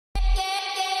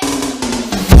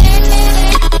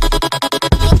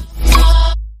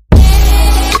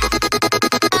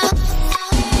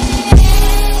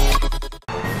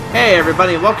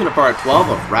everybody, and welcome to part 12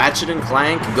 of Ratchet and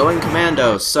Clank going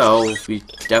Commando. So, we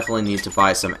definitely need to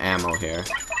buy some ammo here.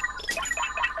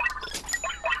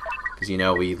 Because, you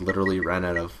know, we literally ran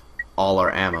out of all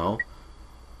our ammo.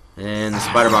 And the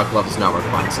Spider-Bot glove is not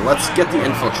working, so let's get the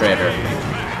Infiltrator.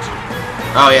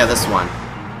 Oh yeah, this one.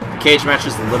 The cage match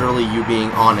is literally you being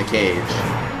on a cage.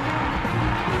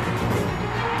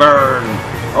 Burn!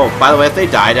 Oh, by the way, if they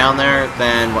die down there,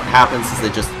 then what happens is they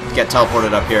just get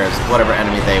teleported up here as whatever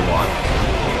enemy they want.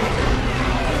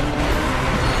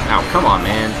 Ow, come on,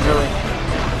 man. Really?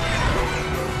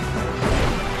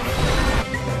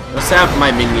 Let's have my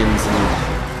minions and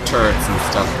turrets and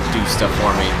stuff do stuff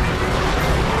for me.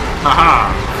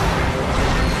 Haha!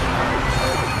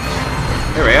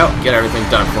 Here we go. Get everything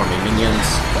done for me, minions.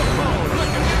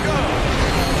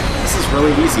 This is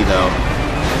really easy, though.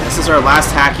 This is our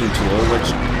last hacking tool,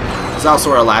 which is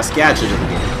also our last gadget of the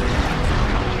game.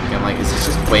 I'm like, is this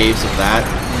just waves of that?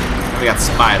 We got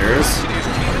spiders.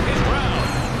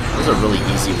 That was a really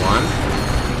easy one.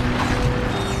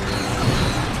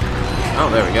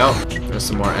 Oh, there we go. There's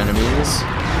some more enemies.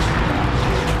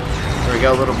 There we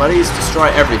go, little buddies. Destroy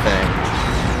everything.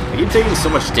 I keep taking so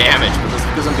much damage, but that's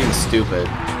because I'm being stupid.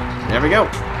 There we go.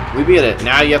 We beat it.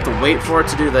 Now you have to wait for it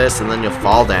to do this, and then you'll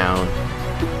fall down.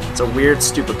 It's a weird,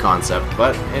 stupid concept,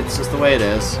 but it's just the way it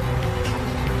is.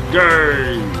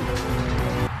 Yay!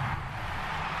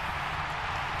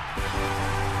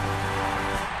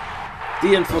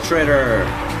 The Infiltrator!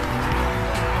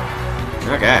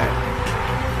 Okay.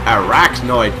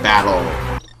 Arachnoid battle!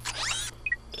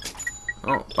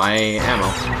 Oh, buy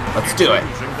ammo. Let's do it!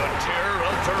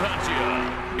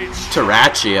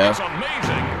 Terrachia? It's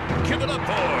amazing! Give it up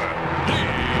for the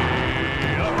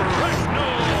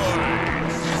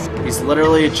Arachnoid! He's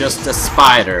literally just a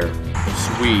spider.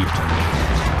 Sweet.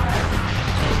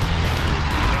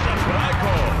 That's what I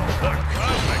call the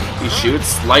cosmic. He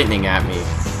shoots lightning at me.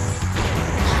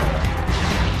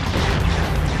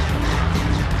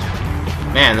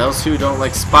 Man, those who don't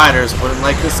like spiders wouldn't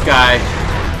like this guy.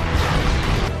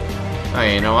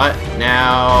 Okay, you know what?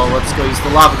 Now, let's go use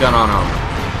the lava gun on him.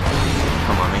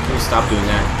 Come on, man, can you stop doing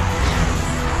that?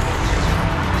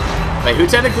 Wait, who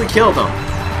technically killed him?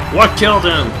 What killed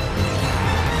him?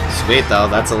 Sweet, though,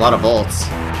 that's a lot of bolts.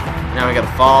 Now we gotta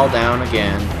fall down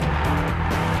again.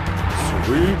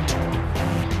 Sweet.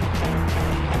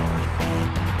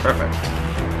 Perfect.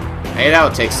 I hate how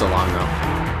it takes so long, though.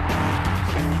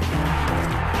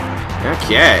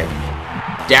 Okay.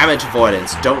 Damage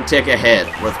avoidance. Don't take a hit.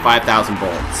 Worth 5,000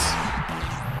 bolts.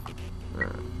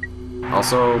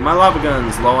 Also, my lava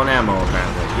gun's low on ammo,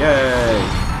 apparently. Yay!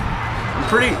 I'm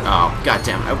pretty... Oh,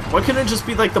 goddamn. Why couldn't it just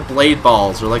be like the blade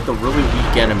balls or like the really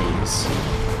weak enemies?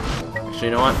 Actually,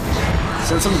 you know what?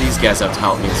 Send some of these guys out to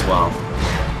help me as well.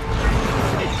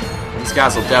 These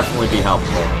guys will definitely be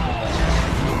helpful.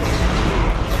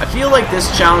 I feel like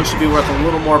this challenge should be worth a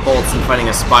little more bolts than fighting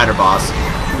a spider boss,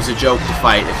 who's a joke to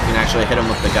fight if you can actually hit him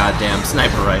with the goddamn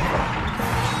sniper rifle.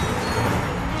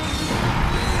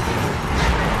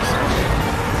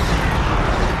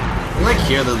 I like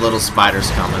hear the little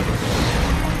spiders coming.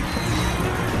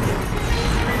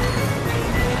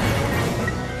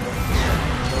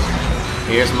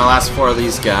 Here's my last 4 of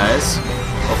these guys.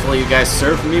 Hopefully you guys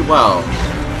serve me well.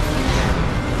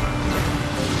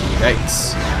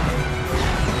 Yikes.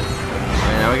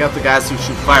 Now we got the guys who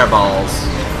shoot fireballs.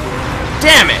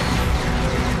 Damn it!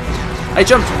 I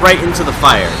jumped right into the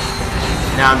fire.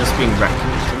 Now I'm just being wrecked.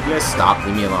 Can you guys stop?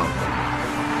 Leave me alone.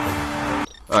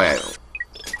 Okay.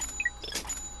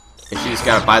 If you just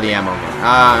gotta buy the ammo again.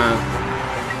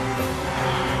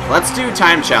 Let's do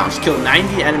time challenge. Kill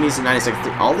 90 enemies in 90 seconds.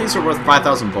 All these are worth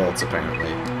 5,000 bolts,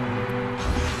 apparently.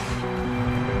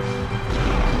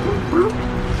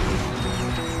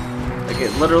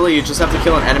 Literally, you just have to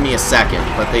kill an enemy a second,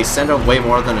 but they send out way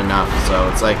more than enough, so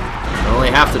it's like, you only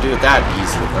have to do it that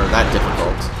easy, or that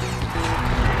difficult.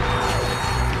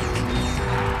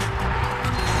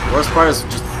 The worst part is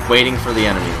just waiting for the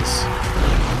enemies.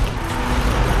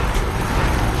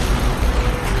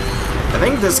 I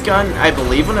think this gun, I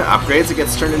believe when it upgrades, it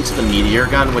gets turned into the meteor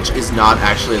gun, which is not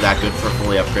actually that good for a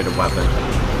fully upgraded weapon.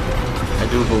 I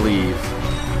do believe.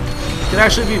 It could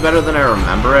actually be better than I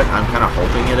remember it. I'm kind of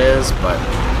hoping it is, but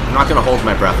I'm not going to hold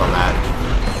my breath on that.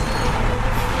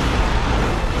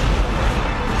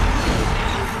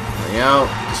 There we go.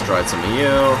 Destroyed some of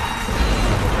you.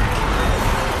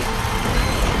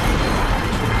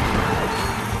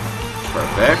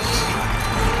 Perfect.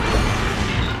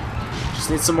 Just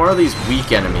need some more of these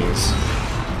weak enemies.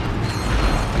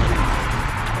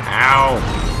 Ow!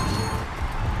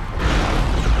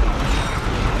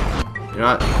 You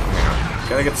know what?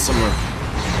 Gotta get some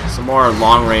Some more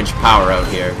long-range power out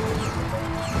here.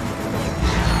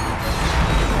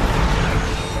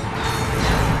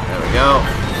 There we go.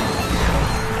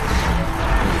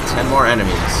 10 more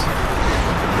enemies.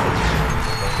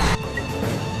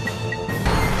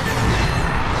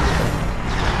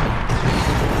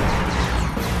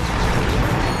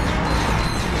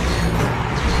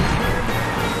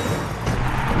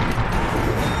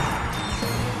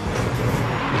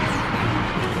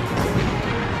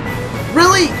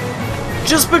 Really?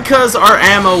 Just because our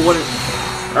ammo wouldn't...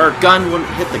 our gun wouldn't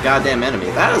hit the goddamn enemy.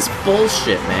 That is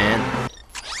bullshit, man.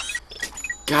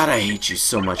 God, I hate you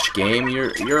so much, game.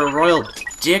 You're a royal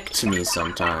dick to me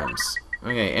sometimes.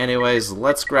 Okay, anyways,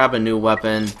 let's grab a new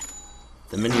weapon.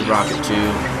 The mini rocket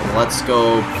tube. Let's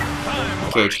go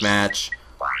cage match.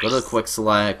 Go to the quick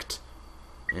select.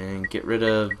 And get rid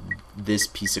of this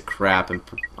piece of crap and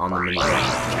put on the mini rocket.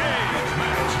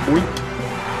 Boink.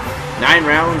 9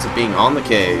 rounds of being on the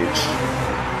cage.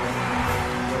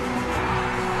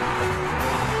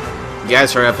 You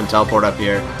guys hurry up and teleport up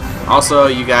here. Also,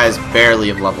 you guys barely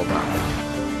have leveled up.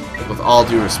 With all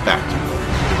due respect.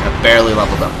 Have barely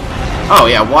leveled up. Oh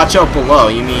yeah, watch out below.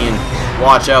 You mean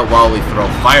watch out while we throw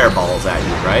fireballs at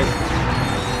you, right?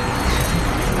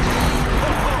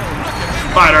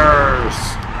 Spiders!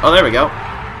 Oh, there we go.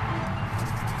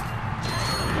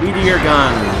 Meteor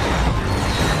gun.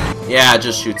 Yeah, it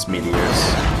just shoots meteors.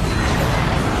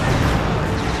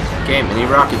 Okay, mini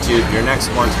rocket tube. Your next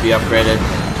one to be upgraded.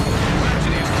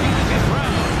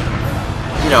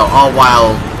 You know, all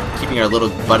while keeping our little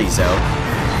buddies out.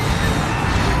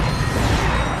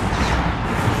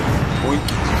 Boink.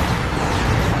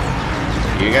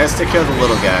 You guys take care of the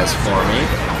little guys for me.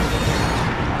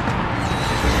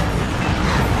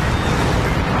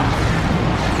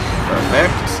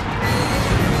 Perfect.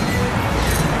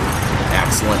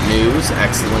 Excellent news,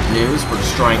 excellent news. We're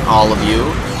destroying all of you.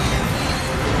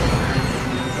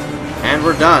 And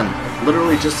we're done.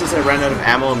 Literally just as I ran out of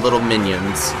ammo and little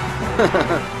minions.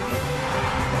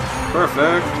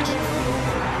 Perfect.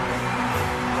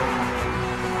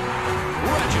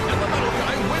 Ratchet and the little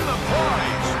guy win the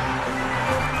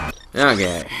prize.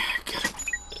 Okay. Gotta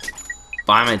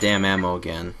buy my damn ammo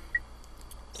again.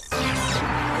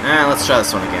 Let's try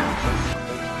this one again.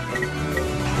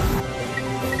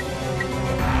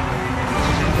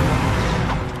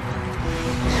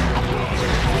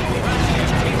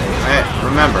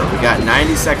 Remember, we got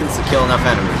 90 seconds to kill enough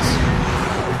enemies.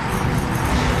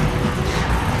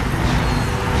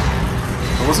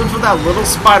 If it wasn't for that little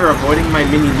spider avoiding my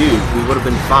mini nuke, we would have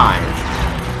been fine.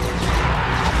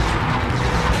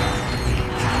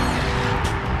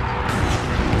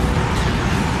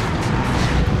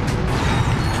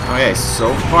 Okay,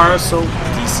 so far so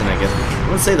decent, I guess. I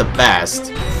wouldn't say the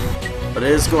best, but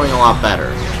it is going a lot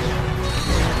better.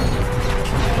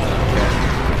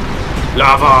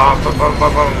 Lava! Boom, boom,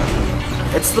 boom, boom.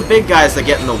 It's the big guys that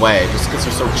get in the way, just because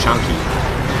they're so chunky.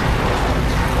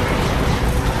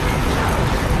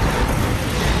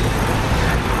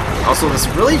 Also, this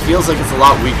really feels like it's a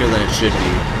lot weaker than it should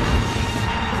be.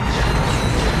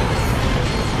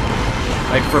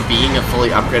 Like, for being a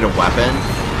fully upgraded weapon.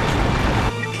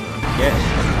 Yeah.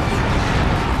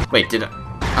 Wait, did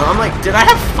I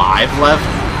have 5 left?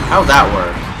 How'd that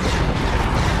work?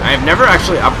 I've never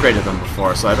actually upgraded them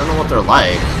before, so I don't know what they're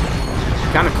like.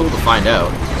 Kind of cool to find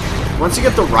out. Once you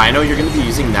get the Rhino, you're going to be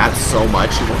using that so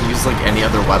much, you won't use like any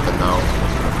other weapon though.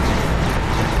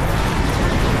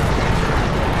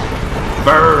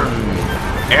 Burn!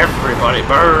 Everybody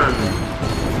burn!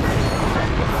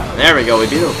 There we go, we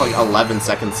beat it with like 11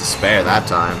 seconds to spare that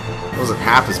time. It wasn't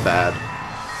half as bad.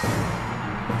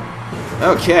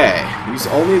 Okay, use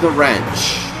only the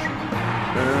wrench.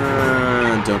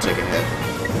 Don't take a hit.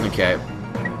 Okay.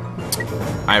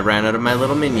 I ran out of my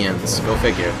little minions. Go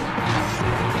figure.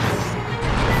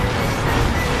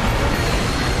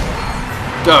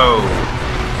 Go!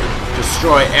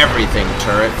 Destroy everything,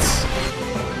 turrets.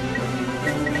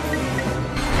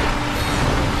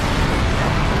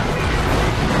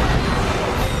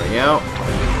 There we go.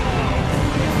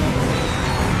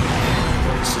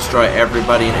 Just destroy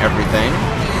everybody and everything.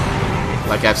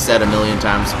 Like I've said a million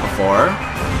times before.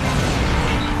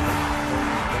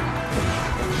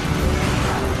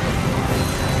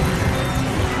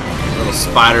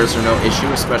 Spiders are no issue,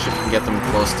 especially if you can get them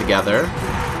close together.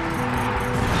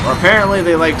 Or apparently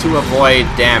they like to avoid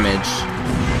damage,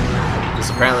 because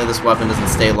apparently this weapon doesn't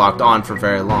stay locked on for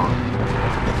very long.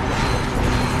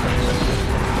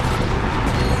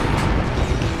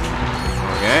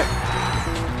 Okay.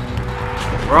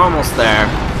 We're almost there.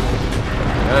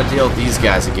 Gotta deal with these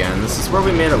guys again. This is where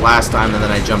we made it last time, and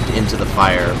then I jumped into the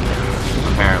fire.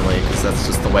 apparently, because that's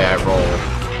just the way I roll.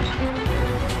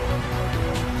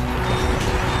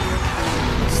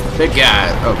 It's the big guy.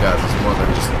 Oh god, there's more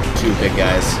than just 2 big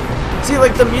guys. See,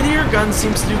 like, the meteor gun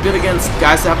seems to do good against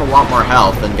guys that have a lot more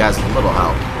health than guys with little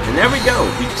health. And there we go,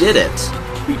 we did it.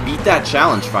 We beat that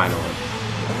challenge finally.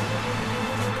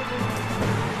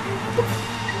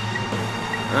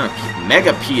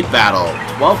 Megapede battle,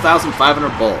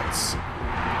 12,500 bolts.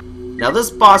 Now this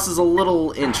boss is a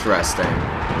little interesting.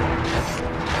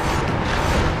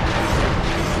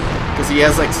 Because he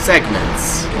has, like,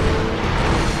 segments.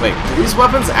 Wait, do these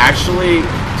weapons actually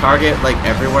target, like,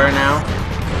 everywhere now?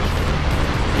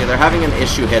 Yeah, they're having an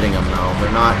issue hitting them, though.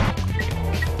 They're not...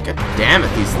 God damn it,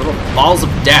 these little balls of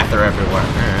death are everywhere.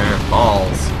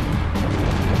 Balls.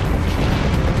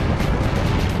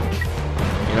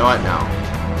 You know what? No.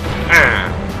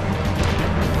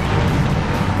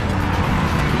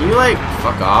 Can you, like,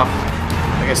 fuck off?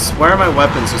 Like, I swear my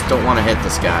weapons just don't want to hit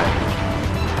this guy.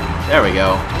 There we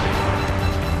go.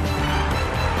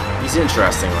 He's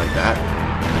interesting like that.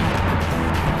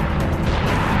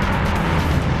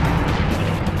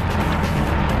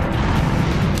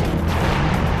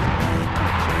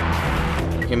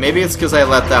 Okay, maybe it's because I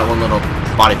let that one little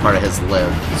body part of his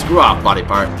live. Screw off, body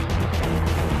part.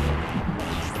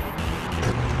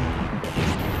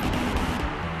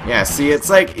 Yeah, see, it's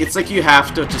like you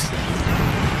have to just...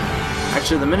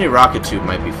 Actually, the mini rocket tube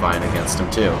might be fine against him,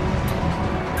 too.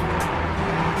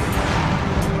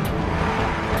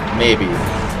 Maybe.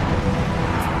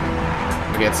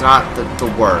 Okay, it's not the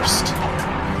worst.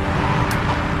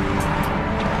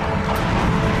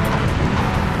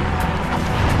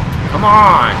 Come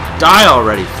on! Die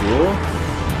already, fool!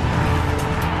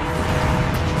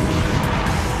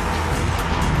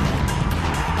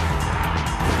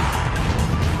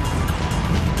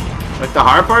 Like, the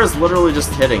hard part is literally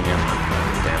just hitting him.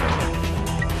 Damn it.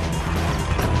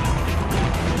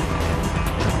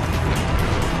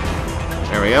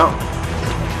 There we go.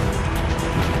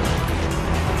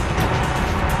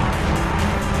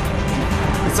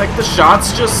 It's like the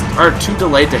shots just are too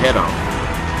delayed to hit him.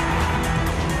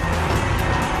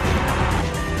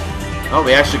 Oh,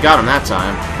 we actually got him that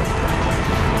time.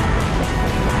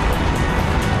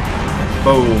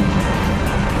 Boom.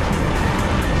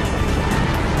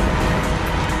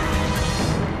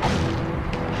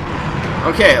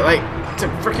 Okay, like, to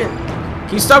frickin'...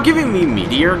 Can you stop giving me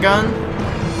meteor gun?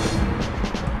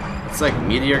 It's like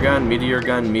meteor gun, meteor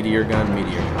gun, meteor gun,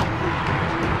 meteor gun.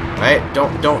 Right?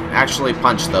 Don't actually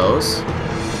punch those.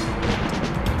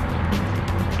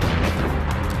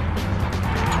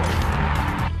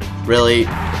 Really?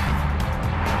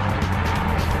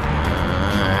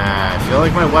 I feel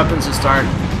like my weapons just aren't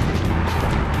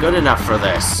good enough for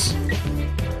this.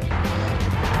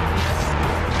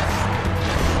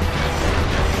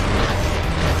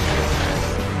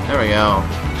 There we go.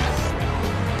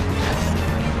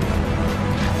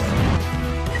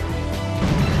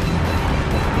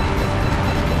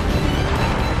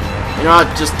 You know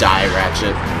what? Just die,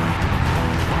 Ratchet.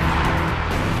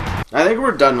 I think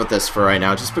we're done with this for right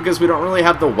now, just because we don't really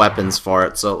have the weapons for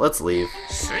it, so let's leave.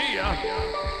 See ya.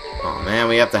 Oh man,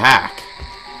 we have to hack.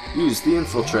 Use the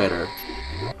infiltrator.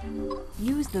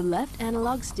 Use the left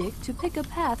analog stick to pick a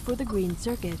path for the green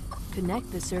circuit.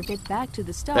 Connect the circuit back to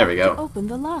the start There we go. to open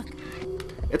the lock.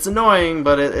 It's annoying,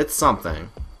 but it's something.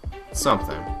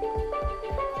 Something.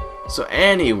 So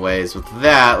anyways, with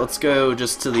that, let's go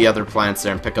just to the other planets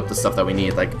there and pick up the stuff that we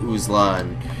need, like Oozla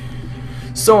and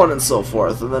so on and so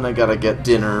forth. And then I gotta get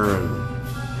dinner and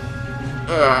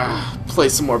play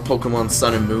some more Pokemon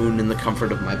Sun and Moon in the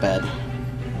comfort of my bed.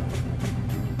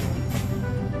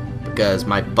 Because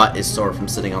my butt is sore from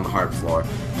sitting on the hard floor.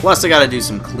 Plus I gotta do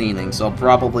some cleaning, so I'll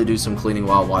probably do some cleaning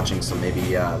while watching some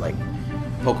maybe like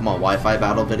Pokemon Wi-Fi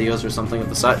battle videos or something of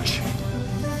the such.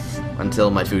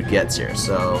 Until my food gets here,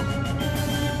 so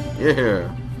yeah.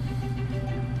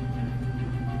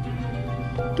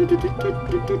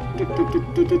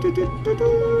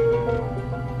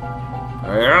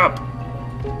 Hurry up!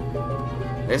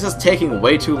 This is taking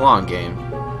way too long, game.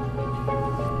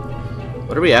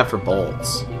 What do we have for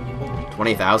bolts?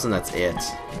 20,000, that's it.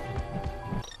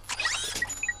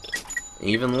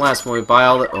 Even less when we buy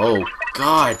all the... Oh,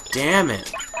 god damn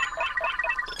it!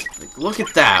 Like, look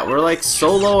at that, we're like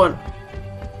so low and...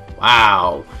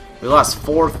 Wow. We lost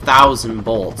 4,000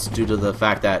 bolts due to the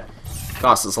fact that it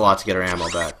cost us a lot to get our ammo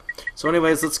back. So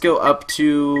anyways, let's go up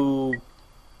to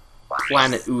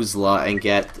Planet Oozla and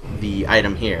get the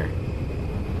item here.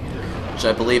 Which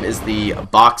I believe is the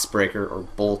box breaker or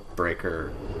bolt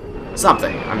breaker.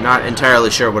 Something. I'm not entirely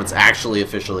sure what it's actually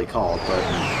officially called, but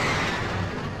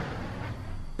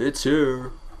it's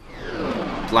here.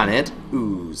 Planet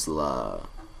Oozla.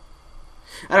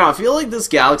 I don't know, I feel like this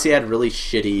galaxy had really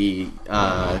shitty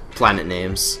planet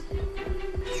names.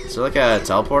 Is there like a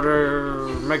teleporter?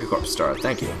 Megacorp star,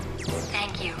 thank you.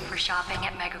 Thank you for shopping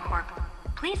at Megacorp.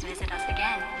 Please visit us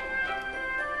again.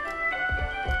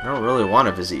 I don't really want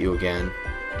to visit you again.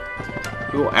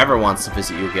 Who ever wants to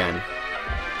visit you again?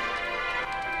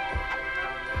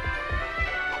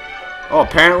 Oh,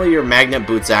 apparently your magnet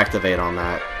boots activate on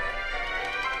that.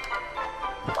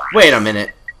 Wait a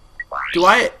minute. Do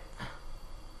I...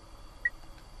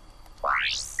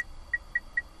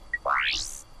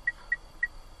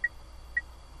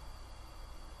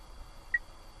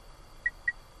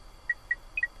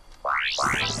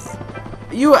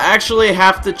 You actually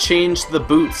have to change the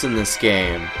boots in this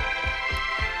game.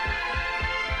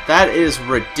 That is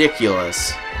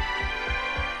ridiculous.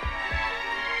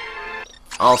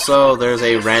 Also, there's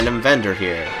a random vendor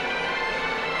here.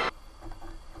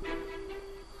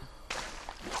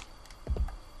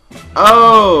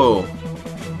 Oh!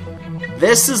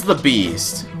 This is the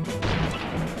beast.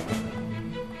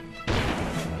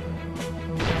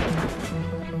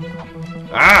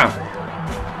 Ah!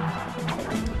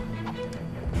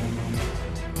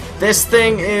 This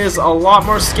thing is a lot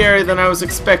more scary than I was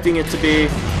expecting it to be.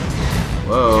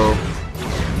 Whoa.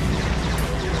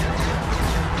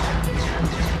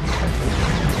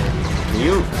 Can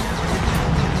you...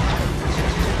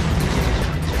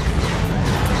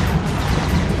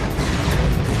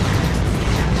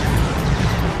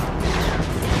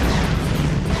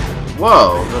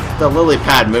 Whoa, the lily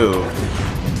pad moved.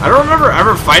 I don't remember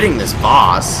ever fighting this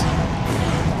boss.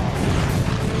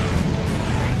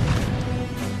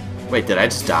 Wait, did I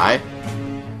just die?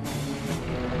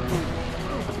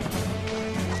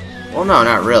 Well, no,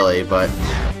 not really, but...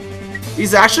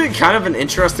 He's actually kind of an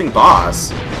interesting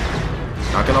boss.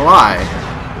 Not gonna lie.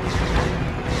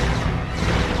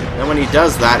 And when he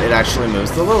does that, it actually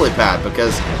moves the lily pad,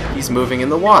 because he's moving in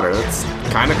the water. That's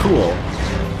kind of cool.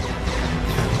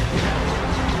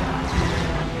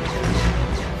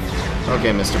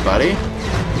 Okay, Mr. Buddy.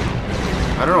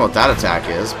 I don't know what that attack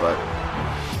is, but...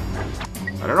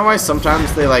 I don't know why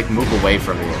sometimes they, like, move away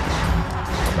from you.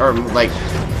 Or, like,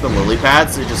 the lily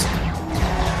pads, they just...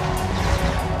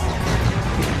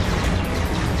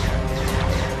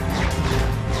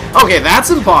 Okay,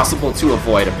 that's impossible to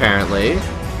avoid, apparently.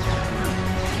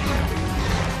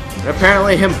 And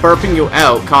apparently him burping you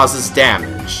out causes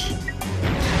damage.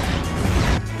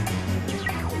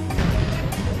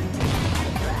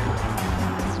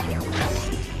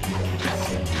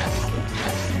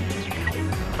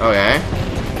 Okay.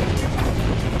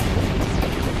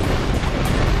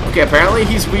 Okay, apparently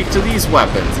he's weak to these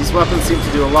weapons. These weapons seem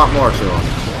to do a lot more to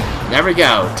him. There we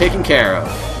go. Taken care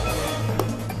of.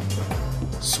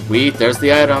 Sweet, there's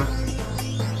the item.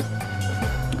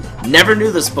 Never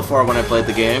knew this before when I played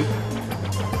the game.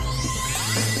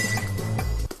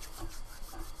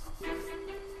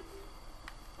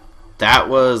 That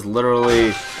was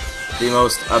literally the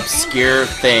most obscure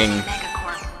thing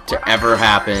to ever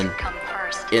happen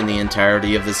in the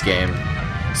entirety of this game.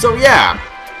 So yeah,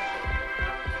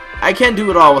 I can't do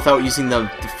it all without using the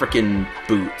frickin'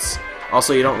 boots.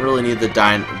 Also, you don't really need the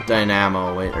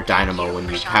dynamo when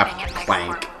you have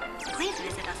Clank.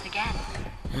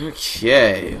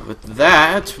 Okay, with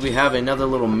that, we have another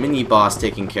little mini boss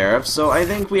taken care of. So I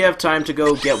think we have time to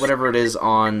go get whatever it is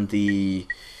on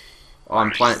Planet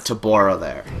Tabora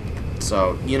there.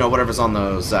 So you know, whatever's on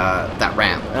those that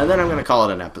ramp, and then I'm gonna call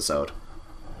it an episode.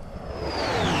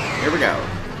 Here we go.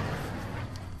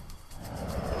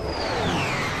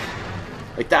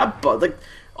 Like that, like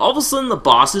all of a sudden the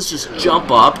bosses just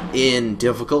jump up in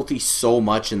difficulty so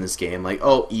much in this game. Like,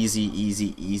 oh, easy,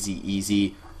 easy, easy,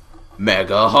 easy,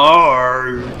 mega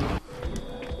hard.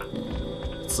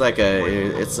 It's like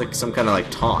some kind of like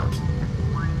taunt.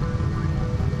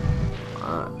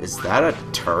 Is that a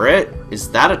turret? Is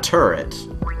that a turret?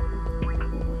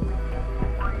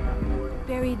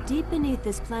 Buried deep beneath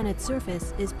this planet's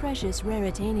surface is precious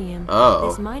raritanium. Oh.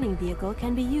 This mining vehicle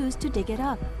can be used to dig it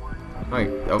up.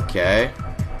 Okay.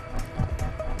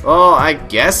 Well, I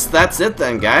guess that's it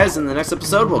then, guys. In the next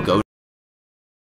episode, we'll go